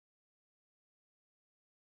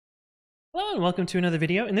Hello and welcome to another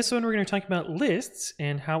video. In this one we're going to talk about lists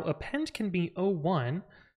and how append can be O1,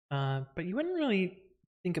 but you wouldn't really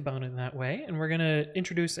think about it that way. And we're going to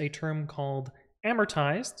introduce a term called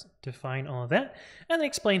amortized, define all of that, and then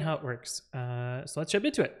explain how it works. So let's jump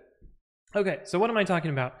into it. Okay, so what am I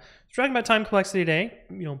talking about? We're talking about time complexity today,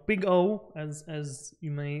 big O as you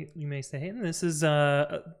may say, and this is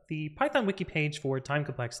the Python wiki page for time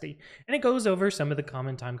complexity, and it goes over some of the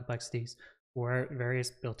common time complexities for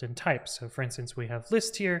various built-in types. So for instance, we have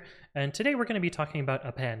list here, and today we're going to be talking about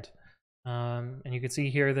append. And you can see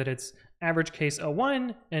here that it's average case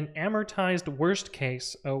O1 and amortized worst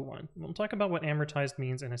case O1. We'll talk about what amortized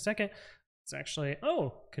means in a second. It's actually,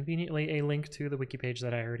 conveniently a link to the wiki page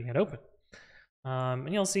that I already had open.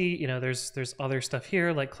 And you'll see, there's other stuff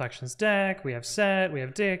here like collections deck, we have set, we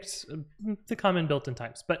have dict, the common built-in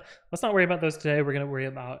types. But let's not worry about those today. We're going to worry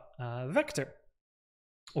about vector.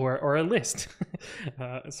 Or a list.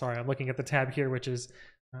 Sorry, I'm looking at the tab here, which is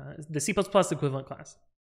the C++ equivalent class,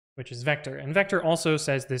 which is vector. And vector also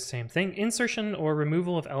says this same thing. Insertion or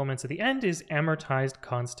removal of elements at the end is amortized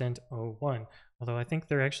constant O1. Although I think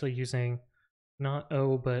they're actually using not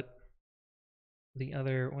O, but the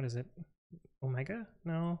other, what is it? Omega?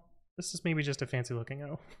 No, this is maybe just a fancy looking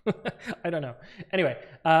O. I don't know. Anyway,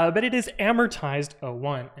 but it is amortized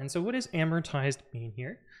O1. And so what does amortized mean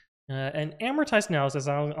here? And amortized analysis,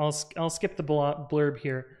 I'll skip the blurb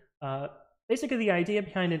here. Basically, the idea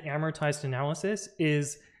behind an amortized analysis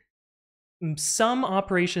is some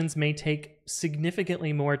operations may take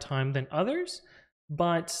significantly more time than others,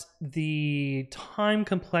 but the time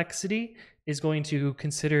complexity is going to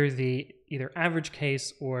consider the either average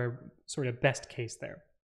case or sort of best case there.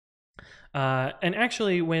 And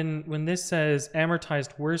actually, when this says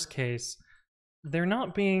amortized worst case, they're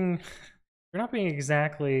not being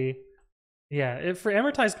exactly, yeah, for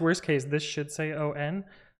amortized worst case, this should say ON,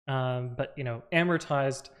 but the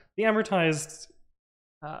amortized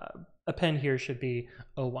append here should be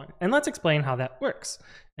O1. And let's explain how that works.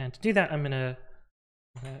 And to do that,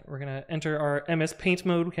 we're gonna enter our MS Paint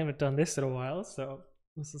mode. We haven't done this in a while, so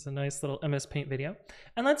this is a nice little MS Paint video.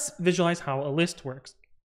 And let's visualize how a list works.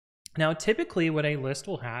 Now, typically what a list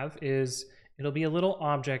will have is, it'll be a little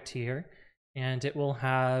object here, and it will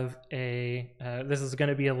have a, this is going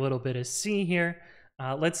to be a little bit of C here.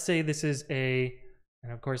 Let's say this is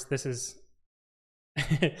and of course this is,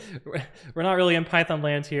 we're not really in Python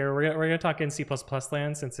land here. We're going to talk in C++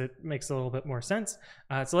 land since it makes a little bit more sense.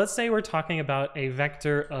 So let's say we're talking about a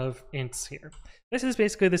vector of ints here. This is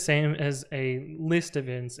basically the same as a list of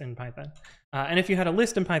ints in Python. And if you had a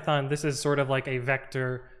list in Python, this is sort of like a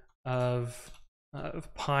vector of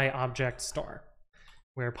pi object star,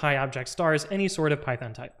 where pi object star is any sort of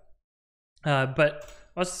Python type. But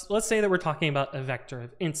let's say that we're talking about a vector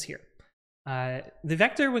of ints here. The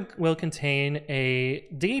vector will contain a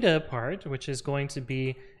data part, which is going to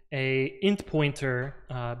be a int pointer,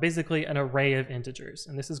 basically an array of integers.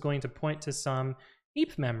 And this is going to point to some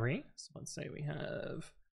heap memory. So let's say we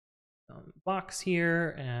have some box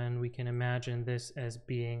here, and we can imagine this as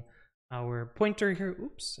being our pointer here.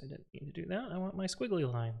 Oops, I didn't mean to do that. I want my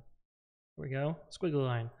squiggly line. There we go, squiggly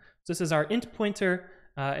line. So this is our int pointer,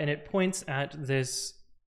 and it points at this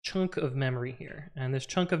chunk of memory here. And this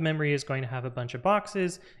chunk of memory is going to have a bunch of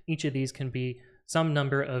boxes. Each of these can be some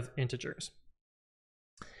number of integers.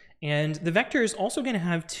 And the vector is also going to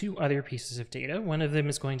have two other pieces of data. One of them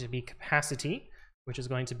is going to be capacity, which is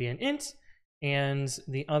going to be an int, and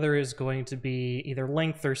the other is going to be either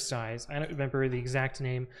length or size. I don't remember the exact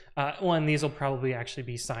name. One, these will probably actually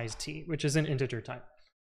be size t, which is an integer type.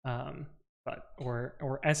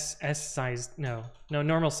 Or s size, no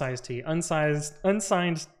normal size t,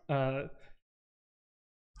 unsigned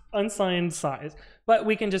size, but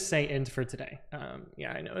we can just say int for today.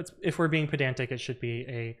 Yeah, I know if we're being pedantic, it should be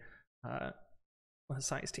a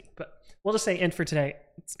size t, but we'll just say int for today.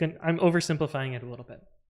 I'm oversimplifying it a little bit.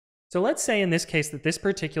 So let's say in this case that this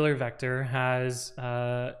particular vector has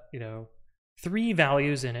 3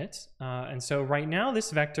 values in it, and so right now this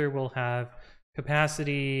vector will have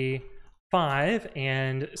capacity 5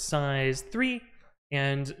 and size 3,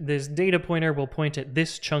 and this data pointer will point at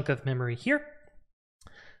this chunk of memory here.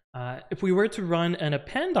 If we were to run an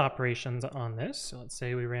append operations on this, so let's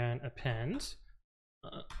say we ran append,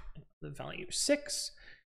 the value 6,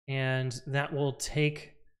 and that will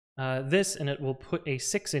take this and it will put a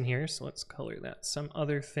 6 in here. So let's color that some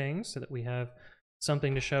other things so that we have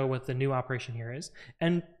something to show what the new operation here is.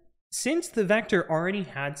 And since the vector already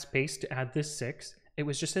had space to add this 6, it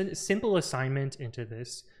was just a simple assignment into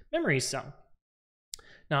this memory cell.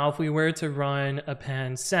 Now, if we were to run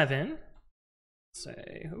append 7,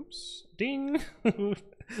 say, oops, ding,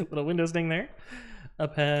 little Windows ding there.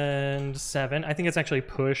 Append 7. I think it's actually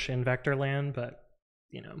push in vector land, but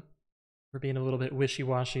you know, we're being a little bit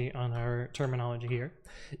wishy-washy on our terminology here.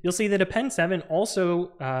 You'll see that append 7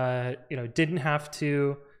 also, you know, didn't have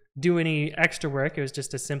to do any extra work. It was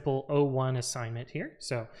just a simple O1 assignment here.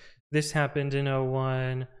 So this happened in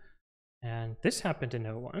O1, and this happened in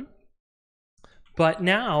O1. But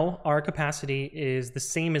now our capacity is the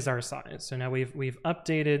same as our size. So now we've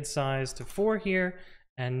updated size to 4 here,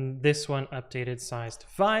 and this one updated size to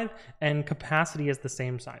 5, and capacity is the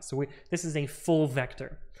same size. So this is a full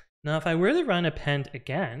vector. Now, if I were to run append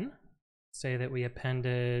again, say that we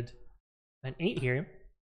appended an 8 here,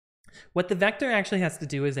 what the vector actually has to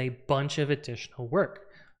do is a bunch of additional work.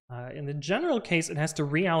 In the general case, it has to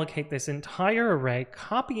reallocate this entire array,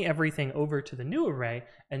 copy everything over to the new array,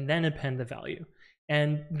 and then append the value.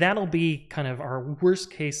 And that'll be kind of our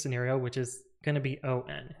worst case scenario, which is going to be ON.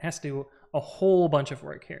 It has to do a whole bunch of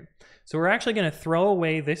work here. So we're actually going to throw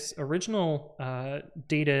away this original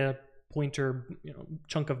data pointer, you know,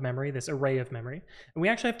 chunk of memory, this array of memory, and we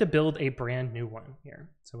actually have to build a brand new one here.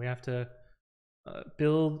 So we have to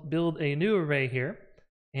build a new array here,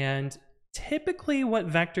 and typically what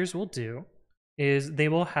vectors will do is they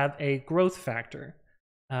will have a growth factor.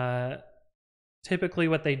 Typically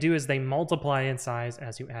what they do is they multiply in size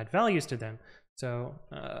as you add values to them. So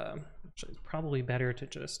actually it's probably better to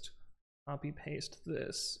just copy paste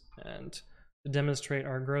this and to demonstrate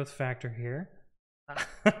our growth factor here.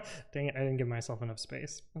 Dang it, I didn't give myself enough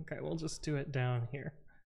space. Okay, we'll just do it down here.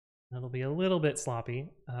 That'll be a little bit sloppy,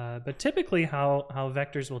 but typically how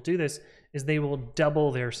vectors will do this is they will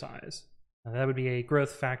double their size. Now, that would be a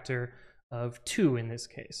growth factor of 2 in this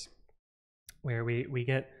case, where we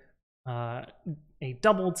get a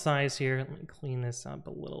doubled size here. Let me clean this up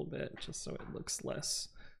a little bit just so it looks less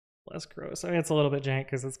gross. I mean, it's a little bit jank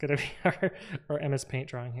because it's going to be our MS Paint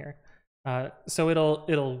drawing here. So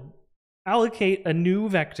it'll allocate a new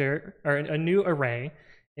vector or a new array.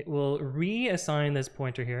 It will reassign this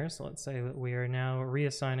pointer here. So let's say that we are now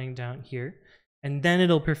reassigning down here, and then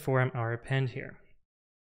it'll perform our append here.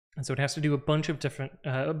 And so it has to do a bunch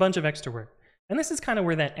of extra work. And this is kind of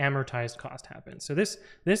where that amortized cost happens. So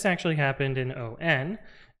this actually happened in ON,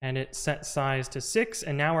 and it set size to 6,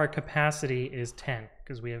 and now our capacity is 10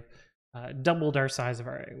 because we have doubled our size of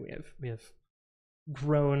our array. We have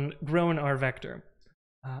grown our vector,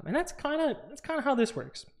 and that's kind of how this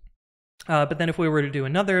works. But then if we were to do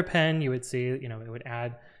another append, you would see, you know, it would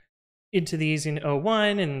add into these in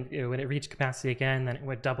O1, and you know, when it reached capacity again, then it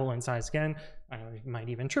would double in size again. It might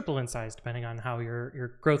even triple in size, depending on how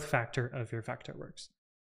your growth factor of your vector works.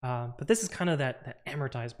 But this is kind of that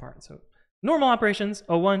amortized part. So normal operations,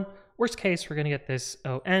 O1. Worst case, we're going to get this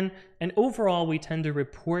ON. And overall, we tend to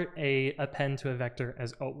report a append to a vector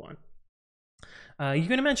as O1. You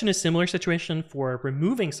can imagine a similar situation for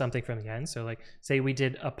removing something from the end. So like, say we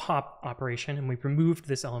did a pop operation and we removed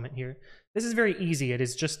this element here. This is very easy. It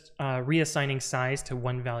is just reassigning size to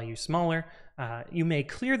one value smaller. You may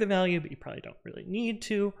clear the value, but you probably don't really need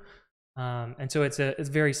to. And so it's a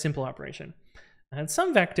very simple operation. And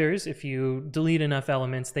some vectors, if you delete enough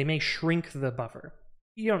elements, they may shrink the buffer.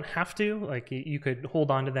 You don't have to. Like, you could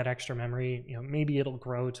hold on to that extra memory. You know, maybe it'll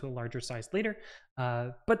grow to a larger size later.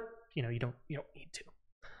 But you know, you don't need to.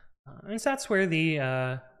 And so that's where the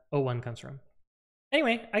O1 comes from.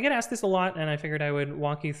 Anyway, I get asked this a lot, and I figured I would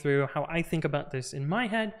walk you through how I think about this in my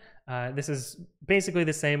head. This is basically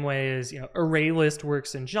the same way as, you know, arraylist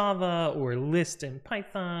works in Java, or list in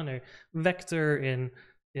Python, or vector in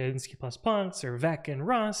C++, or vec in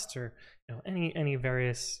Rust, or you know, any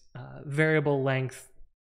various variable length,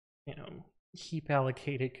 you know, heap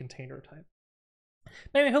allocated container type.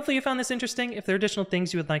 Anyway, hopefully you found this interesting. If there are additional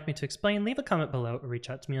things you would like me to explain, leave a comment below or reach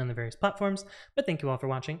out to me on the various platforms. But thank you all for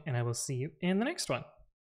watching, and I will see you in the next one.